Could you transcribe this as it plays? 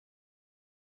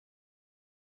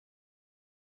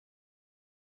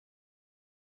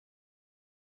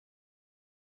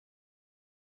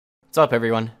What's up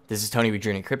everyone, this is Tony with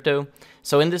Journey Crypto.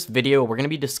 So in this video, we're going to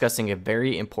be discussing a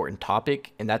very important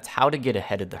topic, and that's how to get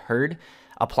ahead of the herd,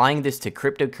 applying this to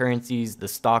cryptocurrencies, the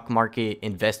stock market,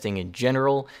 investing in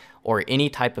general, or any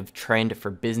type of trend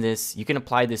for business. You can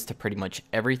apply this to pretty much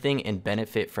everything and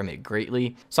benefit from it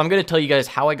greatly. So I'm going to tell you guys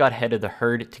how I got ahead of the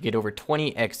herd to get over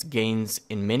 20x gains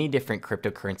in many different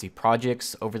cryptocurrency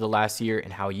projects over the last year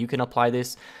and how you can apply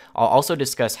this. I'll also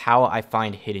discuss how I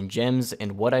find hidden gems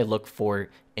and what I look for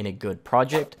in a good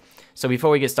project. So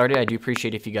before we get started, I do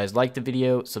appreciate if you guys like the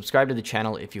video, subscribe to the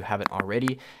channel if you haven't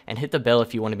already, and hit the bell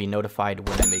if you want to be notified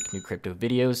when I make new crypto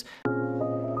videos.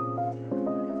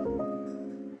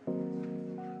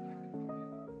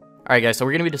 Alright guys, so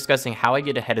we're going to be discussing how I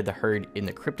get ahead of the herd in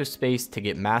the crypto space to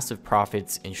get massive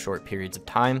profits in short periods of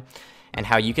time, and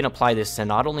how you can apply this to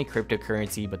not only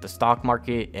cryptocurrency, but the stock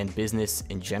market and business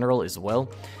in general as well.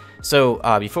 So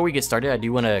before we get started, I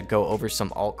do want to go over some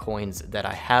altcoins that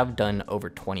I have done over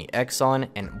 20x on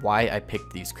and why I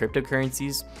picked these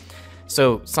cryptocurrencies.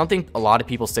 So something a lot of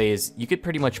people say is you could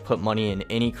pretty much put money in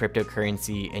any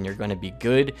cryptocurrency and you're going to be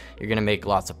good, you're going to make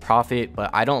lots of profit,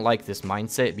 but I don't like this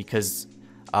mindset because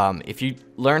if you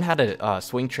learn how to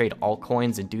swing trade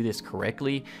altcoins and do this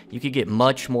correctly, you could get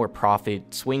much more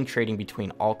profit swing trading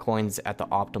between altcoins at the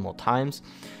optimal times.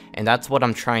 And that's what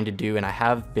I'm trying to do, and I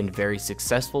have been very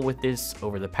successful with this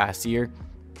over the past year.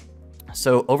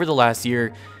 So over the last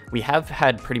year, we have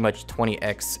had pretty much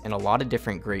 20x in a lot of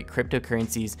different great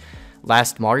cryptocurrencies.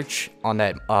 Last March, on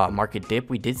that market dip,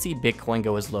 we did see Bitcoin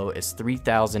go as low as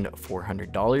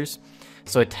 $3,400.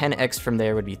 So a 10x from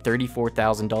there would be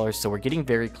 $34,000. So we're getting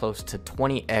very close to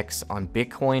 20x on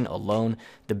Bitcoin alone,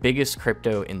 the biggest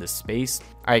crypto in the space.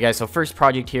 All right, guys, so first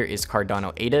project here is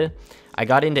Cardano ADA. I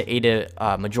got into ADA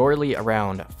majorly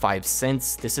around 5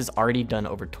 cents. This is already done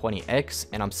over 20x,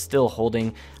 and I'm still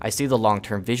holding. I see the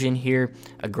long-term vision here,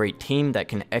 a great team that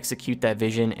can execute that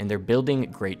vision, and they're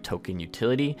building great token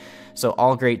utility. So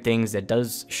all great things. That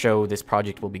does show this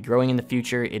project will be growing in the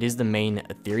future. It is the main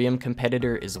Ethereum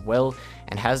competitor as well,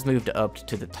 and has moved up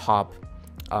to the top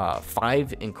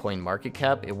 5 in coin market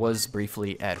cap. It was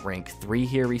briefly at rank 3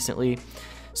 here recently.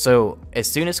 So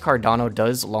as soon as Cardano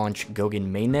does launch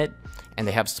Goguen mainnet and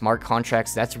they have smart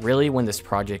contracts, that's really when this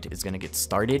project is going to get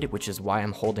started, which is why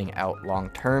I'm holding out long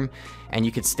term. And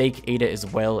you could stake ADA as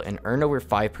well and earn over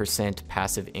 5%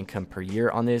 passive income per year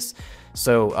on this.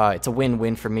 So it's a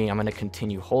win-win for me. I'm going to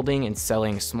continue holding and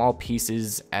selling small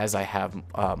pieces as I have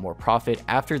more profit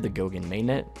after the Goguen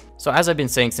mainnet. So as I've been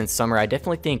saying since summer, I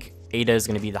definitely think ADA is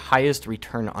going to be the highest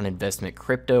return on investment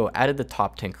crypto out of the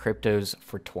top 10 cryptos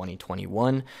for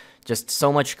 2021. Just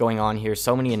so much going on here,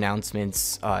 so many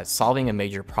announcements, solving a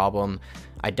major problem.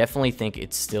 I definitely think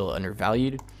it's still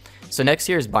undervalued. So next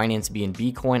here is Binance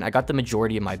BNB coin. I got the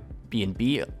majority of my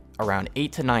BNB around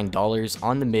 $8 to $9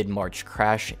 on the mid-March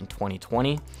crash in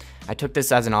 2020. I took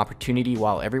this as an opportunity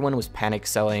while everyone was panic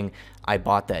selling. I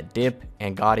bought that dip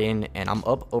and got in, and I'm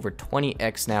up over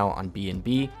 20x now on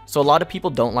BNB. So a lot of people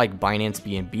don't like Binance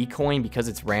BNB coin because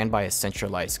it's ran by a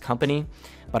centralized company,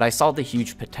 but I saw the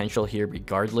huge potential here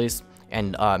regardless.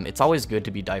 And it's always good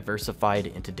to be diversified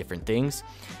into different things.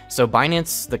 So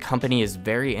Binance, the company, is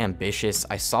very ambitious.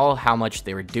 I saw how much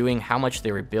they were doing, how much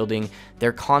they were building.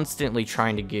 They're constantly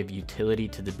trying to give utility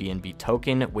to the BNB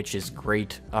token, which is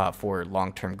great for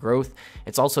long-term growth.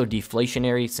 It's also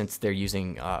deflationary since they're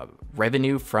using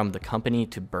revenue from the company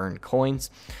to burn coins.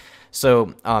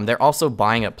 So they're also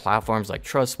buying up platforms like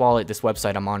Trust Wallet. This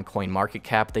website I'm on,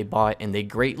 CoinMarketCap, they bought, and they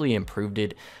greatly improved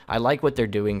it. I like what they're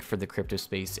doing for the crypto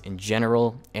space in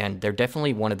general, and they're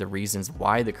definitely one of the reasons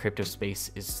why the crypto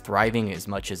space is thriving as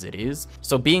much as it is.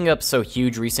 So being up so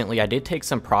huge recently, I did take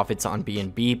some profits on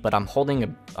BNB, but I'm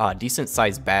holding a decent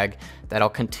sized bag that I'll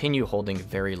continue holding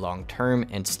very long term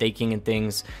and staking and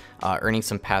things, earning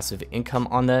some passive income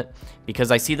on that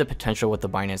because I see the potential with the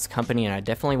Binance company, and I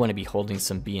definitely want to be holding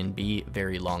some BNB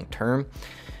very long term.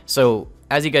 So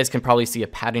as you guys can probably see a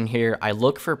pattern here, I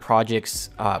look for projects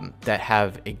that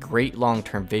have a great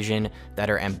long-term vision, that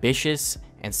are ambitious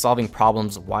and solving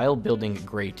problems while building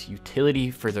great utility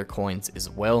for their coins as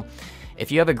well.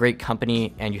 If you have a great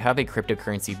company and you have a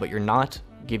cryptocurrency, but you're not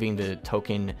giving the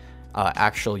token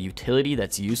actual utility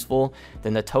that's useful,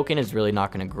 then the token is really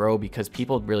not going to grow because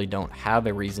people really don't have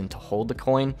a reason to hold the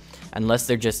coin unless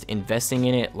they're just investing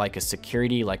in it like a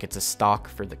security, like it's a stock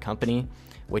for the company,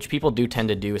 which people do tend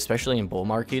to do, especially in bull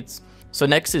markets. So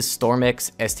next is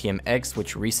StormX STMX,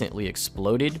 which recently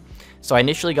exploded. So I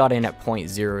initially got in at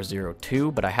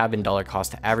 0.002, but I have been dollar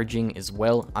cost averaging as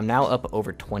well. I'm now up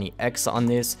over 20x on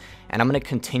this, and I'm going to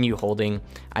continue holding.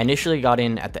 I initially got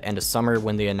in at the end of summer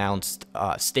when they announced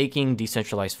staking,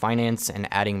 decentralized finance, and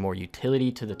adding more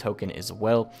utility to the token as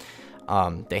well.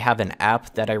 They have an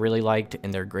app that I really liked,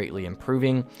 and they're greatly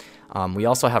improving. We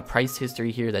also have price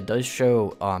history here that does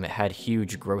show it had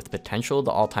huge growth potential,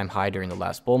 the all-time high during the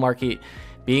last bull market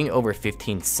being over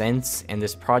 15 cents, and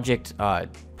this project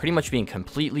pretty much being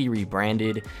completely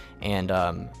rebranded and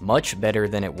much better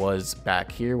than it was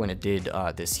back here when it did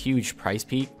this huge price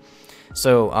peak.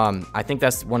 So I think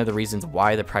that's one of the reasons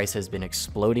why the price has been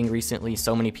exploding recently.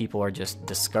 So many people are just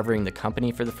discovering the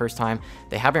company for the first time.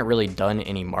 They haven't really done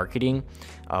any marketing,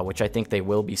 which I think they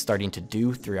will be starting to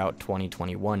do throughout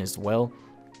 2021 as well.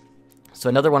 So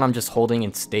another one I'm just holding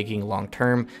and staking long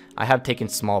term. I have taken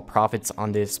small profits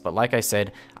on this, but like I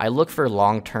said, I look for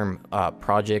long-term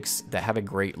projects that have a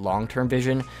great long-term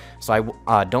vision. So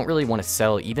I don't really want to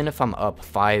sell even if I'm up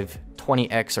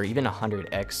 20x or even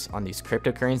 100x on these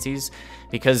cryptocurrencies,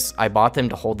 because I bought them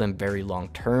to hold them very long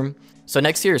term. So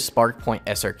next here is SparkPoint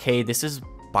SRK. This is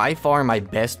by far my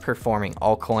best performing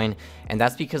altcoin, and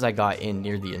that's because I got in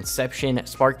near the inception.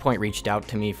 SparkPoint reached out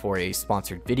to me for a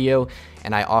sponsored video,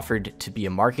 and I offered to be a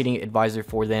marketing advisor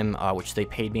for them, which they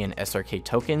paid me in SRK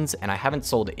tokens, and I haven't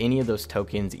sold any of those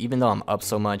tokens even though I'm up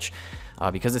so much,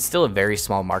 because it's still a very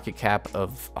small market cap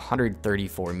of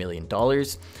 $134 million.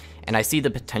 And I see the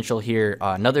potential here.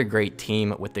 Another great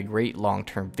team with a great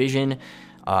long-term vision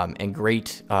and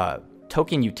great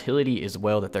token utility as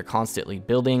well that they're constantly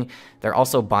building. They're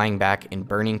also buying back and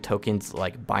burning tokens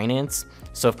like Binance.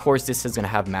 So of course this is going to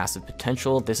have massive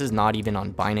potential. This is not even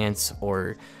on Binance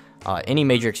or any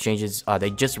major exchanges. They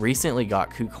just recently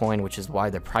got KuCoin, which is why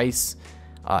the price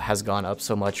has gone up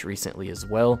so much recently as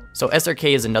well. So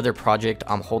SRK is another project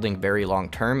I'm holding very long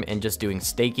term and just doing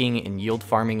staking and yield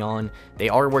farming on. They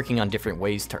are working on different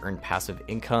ways to earn passive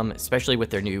income, especially with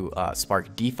their new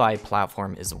Spark DeFi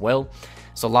platform as well.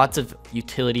 So lots of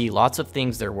utility, lots of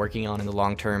things they're working on in the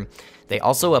long term. They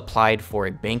also applied for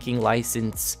a banking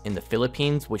license in the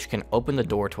Philippines, which can open the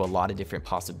door to a lot of different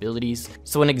possibilities.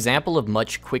 So an example of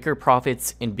much quicker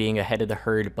profits in being ahead of the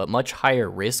herd, but much higher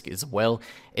risk as well,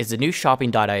 is the new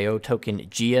shopping.io token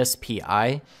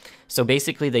GSPI. So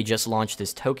basically they just launched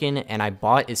this token, and I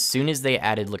bought as soon as they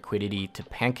added liquidity to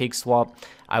PancakeSwap.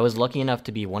 I was lucky enough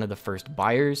to be one of the first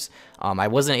buyers. I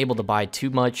wasn't able to buy too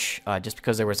much just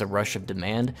because there was a rush of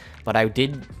demand, but I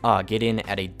did get in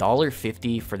at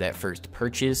 $1.50 for that first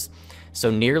purchase. So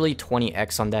nearly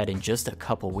 20x on that in just a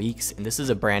couple weeks, and this is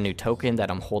a brand new token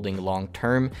that I'm holding long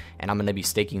term, and I'm going to be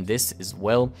staking this as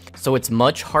well. So it's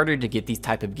much harder to get these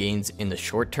type of gains in the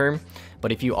short term,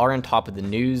 but if you are on top of the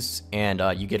news and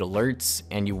you get alerts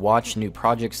and you watch new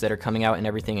projects that are coming out and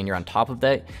everything, and you're on top of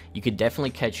that, you could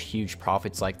definitely catch huge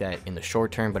profits like that in the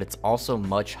short term, but it's also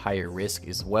much higher risk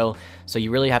as well. So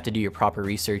you really have to do your proper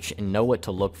research and know what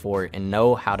to look for and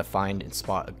know how to find and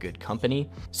spot a good company.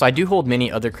 So I do hold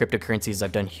many other cryptocurrencies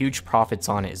I've done huge profits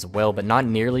on it as well, but not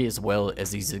nearly as well as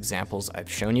these examples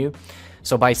I've shown you.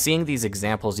 So by seeing these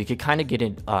examples, you could kind of get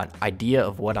an idea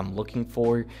of what I'm looking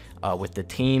for with the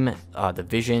team, the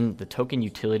vision, the token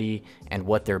utility, and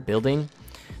what they're building.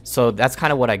 So that's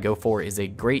kind of what I go for, is a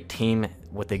great team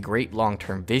with a great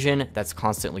long-term vision that's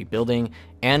constantly building,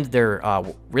 and they're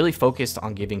really focused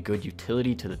on giving good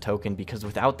utility to the token, because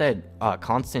without that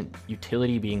constant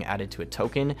utility being added to a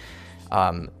token,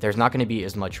 there's not going to be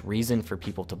as much reason for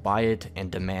people to buy it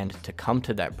and demand to come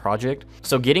to that project.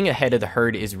 So getting ahead of the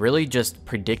herd is really just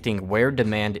predicting where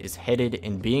demand is headed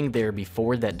and being there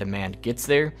before that demand gets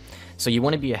there. So you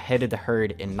want to be ahead of the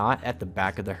herd and not at the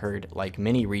back of the herd like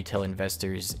many retail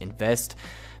investors invest.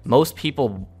 Most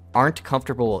people aren't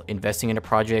comfortable investing in a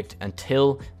project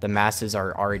until the masses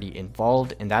are already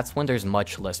involved, and that's when there's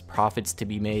much less profits to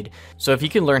be made. So if you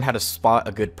can learn how to spot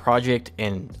a good project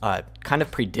and kind of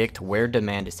predict where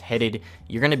demand is headed,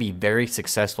 you're going to be very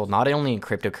successful, not only in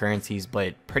cryptocurrencies,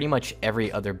 but pretty much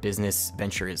every other business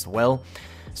venture as well.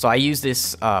 So I use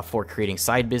this for creating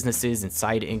side businesses and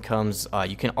side incomes.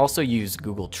 You can also use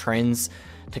Google Trends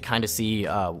to kind of see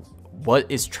what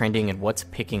is trending and what's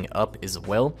picking up as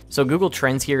well. So Google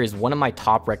Trends here is one of my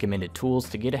top recommended tools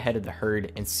to get ahead of the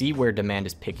herd and see where demand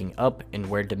is picking up and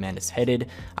where demand is headed.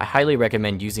 I highly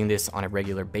recommend using this on a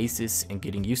regular basis and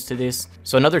getting used to this.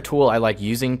 So another tool I like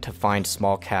using to find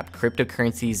small cap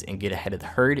cryptocurrencies and get ahead of the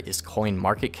herd is Coin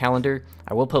Market Calendar.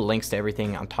 I will put links to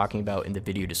everything I'm talking about in the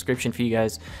video description for you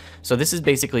guys. So this is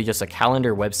basically just a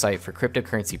calendar website for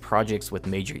cryptocurrency projects with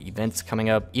major events coming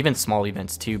up, even small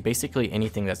events too, basically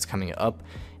anything that's coming coming up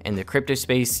in the crypto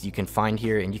space, you can find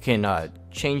here, and you can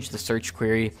change the search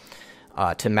query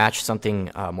to match something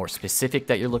more specific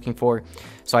that you're looking for.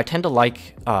 So I tend to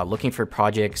like looking for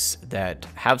projects that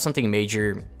have something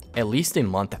major at least a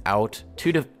month out.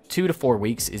 2 to 4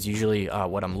 weeks is usually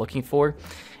what I'm looking for.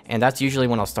 And that's usually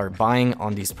when I'll start buying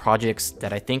on these projects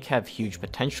that I think have huge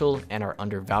potential and are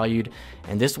undervalued.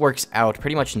 And this works out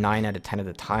pretty much 9 out of 10 of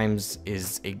the times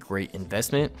is a great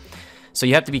investment. So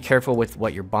you have to be careful with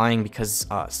what you're buying, because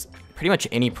pretty much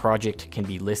any project can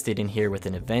be listed in here with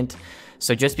an event.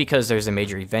 So just because there's a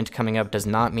major event coming up does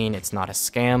not mean it's not a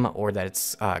scam or that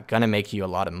it's gonna make you a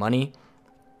lot of money.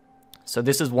 So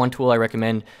this is one tool I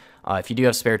recommend. If you do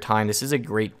have spare time, this is a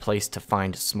great place to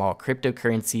find small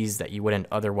cryptocurrencies that you wouldn't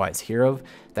otherwise hear of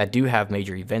that do have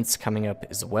major events coming up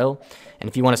as well. And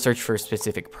if you want to search for a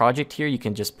specific project here, you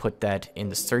can just put that in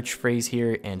the search phrase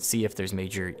here and see if there's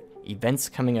major events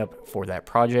coming up for that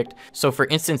project. So for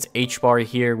instance, HBAR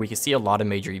here, we can see a lot of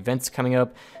major events coming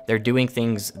up. They're doing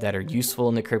things that are useful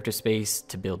in the crypto space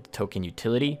to build token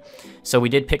utility. So we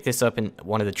did pick this up in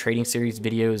one of the trading series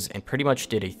videos and pretty much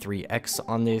did a 3x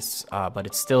on this, but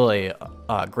it's still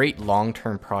a great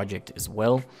long-term project as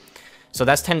well. So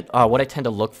that's what I tend to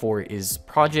look for is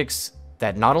projects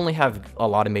that not only have a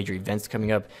lot of major events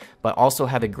coming up, but also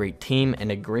have a great team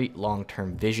and a great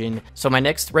long-term vision. So my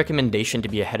next recommendation to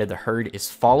be ahead of the herd is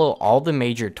follow all the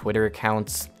major Twitter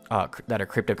accounts that are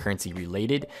cryptocurrency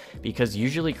related, because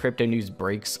usually crypto news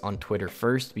breaks on Twitter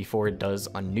first before it does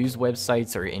on news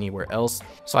websites or anywhere else.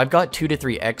 So I've got 2 to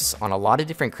 3x on a lot of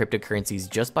different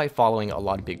cryptocurrencies just by following a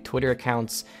lot of big Twitter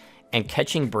accounts and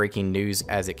catching breaking news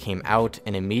as it came out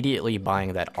and immediately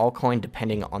buying that altcoin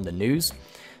depending on the news.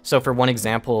 So for one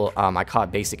example, I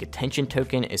caught Basic Attention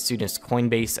token as soon as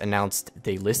Coinbase announced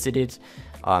they listed it,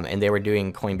 and they were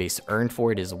doing Coinbase Earn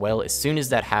for it as well. As soon as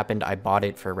that happened, I bought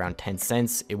it for around 10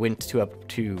 cents. It went up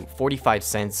to 45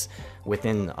 cents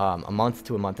within a month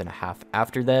to a month and a half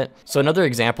after that. So another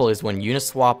example is when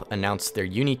Uniswap announced their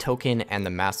Uni token and the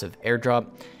massive airdrop.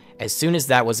 As soon as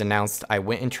that was announced, I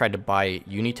went and tried to buy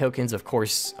Uni tokens. Of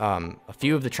course, a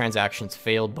few of the transactions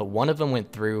failed, but one of them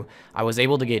went through. I was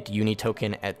able to get Uni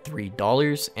token at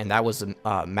 $3, and that was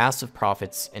massive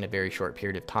profits in a very short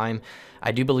period of time.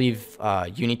 I do believe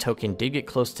Uni token did get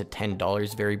close to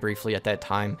 $10 very briefly at that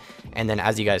time, and then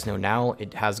as you guys know now,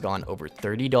 it has gone over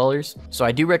 $30. So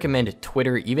I do recommend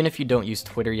Twitter. Even if you don't use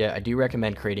Twitter yet, I do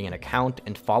recommend creating an account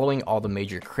and following all the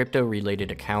major crypto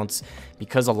related accounts,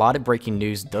 because a lot of breaking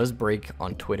news does break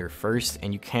on Twitter first,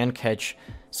 and you can catch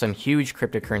some huge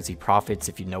cryptocurrency profits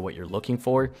if you know what you're looking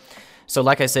for. So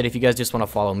like I said, if you guys just want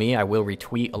to follow me, I will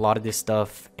retweet a lot of this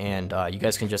stuff, and you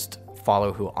guys can just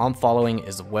follow who I'm following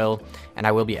as well, and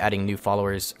I will be adding new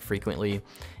followers frequently.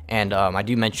 And I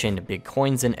do mention big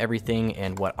coins and everything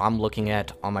and what I'm looking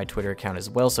at on my Twitter account as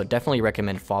well, so definitely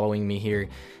recommend following me here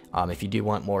if you do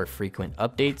want more frequent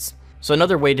updates. So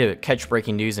another way to catch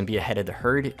breaking news and be ahead of the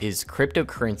herd is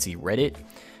Cryptocurrency Reddit.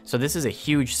 So this is a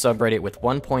huge subreddit with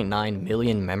 1.9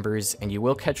 million members, and you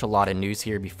will catch a lot of news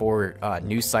here before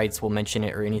news sites will mention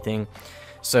it or anything.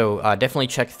 So definitely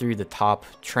check through the top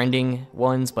trending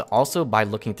ones, but also by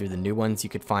looking through the new ones, you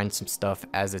could find some stuff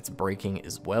as it's breaking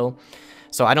as well.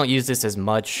 So I don't use this as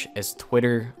much as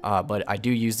Twitter, but I do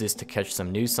use this to catch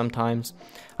some news sometimes.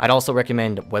 I'd also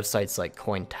recommend websites like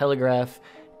Cointelegraph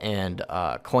and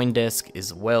CoinDesk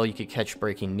as well. You could catch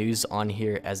breaking news on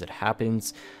here as it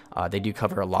happens. They do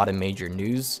cover a lot of major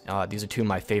news. These are 2 of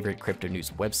my favorite crypto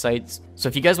news websites. So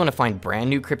if you guys want to find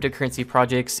brand new cryptocurrency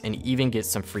projects and even get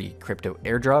some free crypto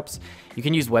airdrops, you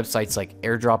can use websites like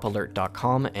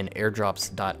airdropalert.com and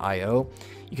airdrops.io.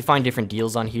 You can find different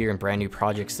deals on here and brand new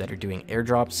projects that are doing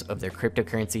airdrops of their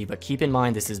cryptocurrency, but keep in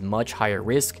mind this is much higher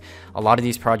risk. A lot of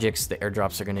these projects, the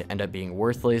airdrops are going to end up being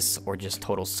worthless or just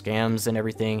total scams and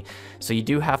everything. So you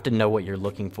do have to know what you're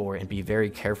looking for and be very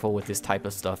careful with this type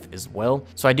of stuff as well.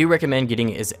 So I do recommend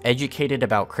getting as educated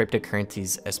about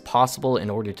cryptocurrencies as possible in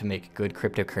order to make good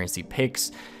cryptocurrency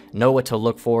picks. Know what to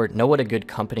look for, know what a good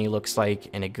company looks like,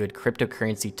 and a good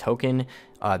cryptocurrency token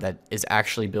that is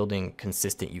actually building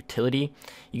consistent utility.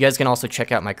 You guys can also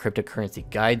check out my cryptocurrency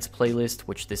guides playlist,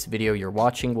 which this video you're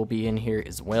watching will be in here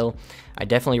as well. I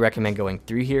definitely recommend going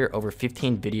through here. Over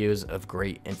 15 videos of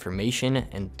great information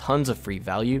and tons of free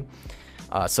value.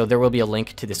 So there will be a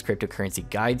link to this cryptocurrency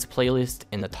guides playlist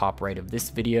in the top right of this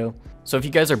video. So if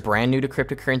you guys are brand new to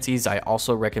cryptocurrencies, I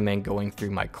also recommend going through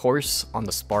my course on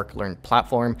the Spark Learn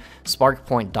platform,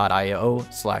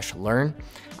 sparkpoint.io/learn.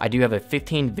 I do have a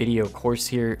 15 video course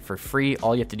here for free.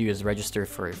 All you have to do is register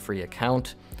for a free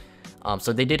account.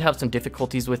 So they did have some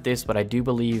difficulties with this, but I do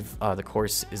believe the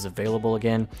course is available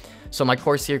again. So my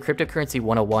course here, Cryptocurrency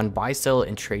 101 Buy, Sell,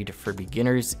 and Trade for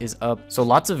Beginners is up. So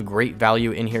lots of great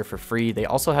value in here for free. They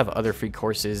also have other free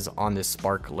courses on this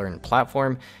Spark Learn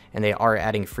platform, and they are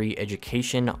adding free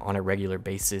education on a regular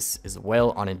basis as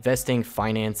well on investing,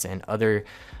 finance, and other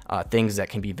things that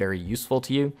can be very useful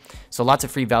to you. So lots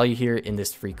of free value here in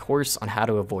this free course on how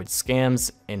to avoid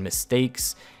scams and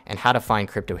mistakes, and how to find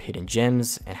crypto hidden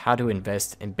gems, and how to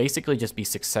invest and basically just be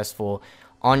successful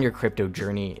on your crypto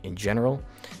journey in general.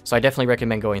 So I definitely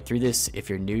recommend going through this if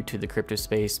you're new to the crypto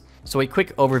space. So a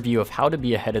quick overview of how to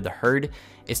be ahead of the herd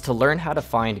is to learn how to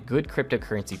find good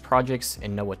cryptocurrency projects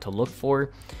and know what to look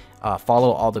for.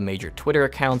 Follow all the major Twitter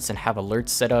accounts and have alerts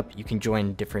set up. You can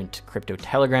join different crypto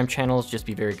Telegram channels. Just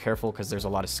be very careful because there's a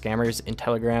lot of scammers in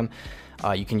Telegram.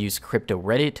 You can use crypto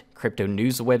Reddit, crypto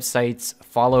news websites,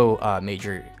 follow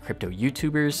major crypto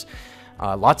YouTubers,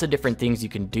 lots of different things you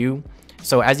can do.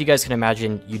 So as you guys can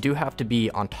imagine, you do have to be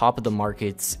on top of the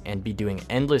markets and be doing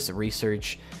endless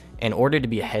research in order to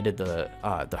be ahead of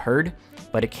the herd,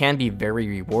 but it can be very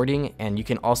rewarding, and you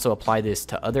can also apply this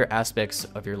to other aspects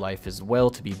of your life as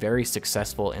well to be very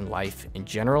successful in life in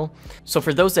general. So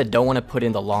for those that don't want to put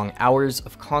in the long hours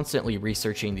of constantly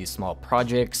researching these small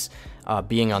projects,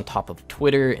 being on top of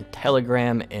Twitter and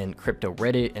Telegram and crypto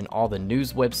Reddit and all the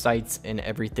news websites and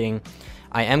everything,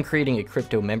 I am creating a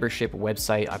crypto membership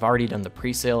website. I've already done the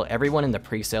pre-sale. Everyone in the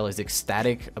pre-sale is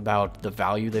ecstatic about the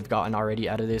value they've gotten already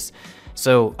out of this.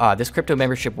 So this crypto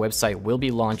membership website will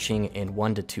be launching in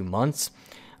 1 to 2 months.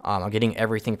 I'm getting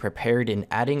everything prepared and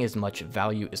adding as much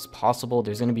value as possible.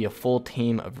 There's going to be a full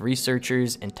team of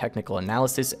researchers and technical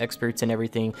analysis experts and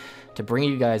everything to bring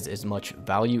you guys as much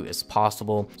value as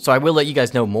possible. So I will let you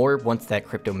guys know more once that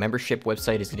crypto membership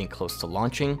website is getting close to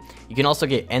launching. You can also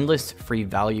get endless free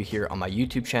value here on my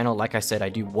YouTube channel. Like I said, I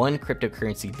do one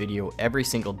cryptocurrency video every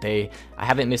single day. I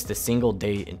haven't missed a single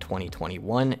day in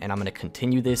 2021, and I'm going to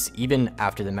continue this even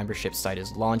after the membership site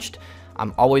is launched.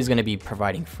 I'm always going to be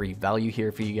providing free value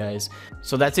here for you guys.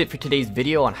 So that's it for today's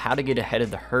video on how to get ahead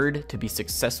of the herd to be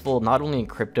successful, not only in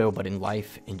crypto, but in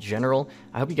life in general.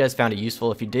 I hope you guys found it useful.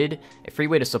 If you did, a free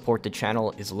way to support the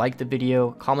channel is like the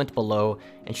video, comment below,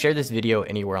 and share this video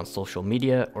anywhere on social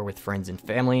media or with friends and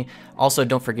family. Also,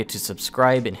 don't forget to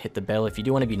subscribe and hit the bell if you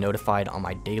do want to be notified on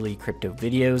my daily crypto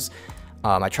videos.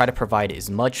 I try to provide as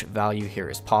much value here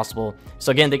as possible.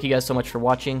 So again, thank you guys so much for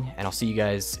watching, and I'll see you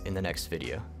guys in the next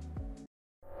video.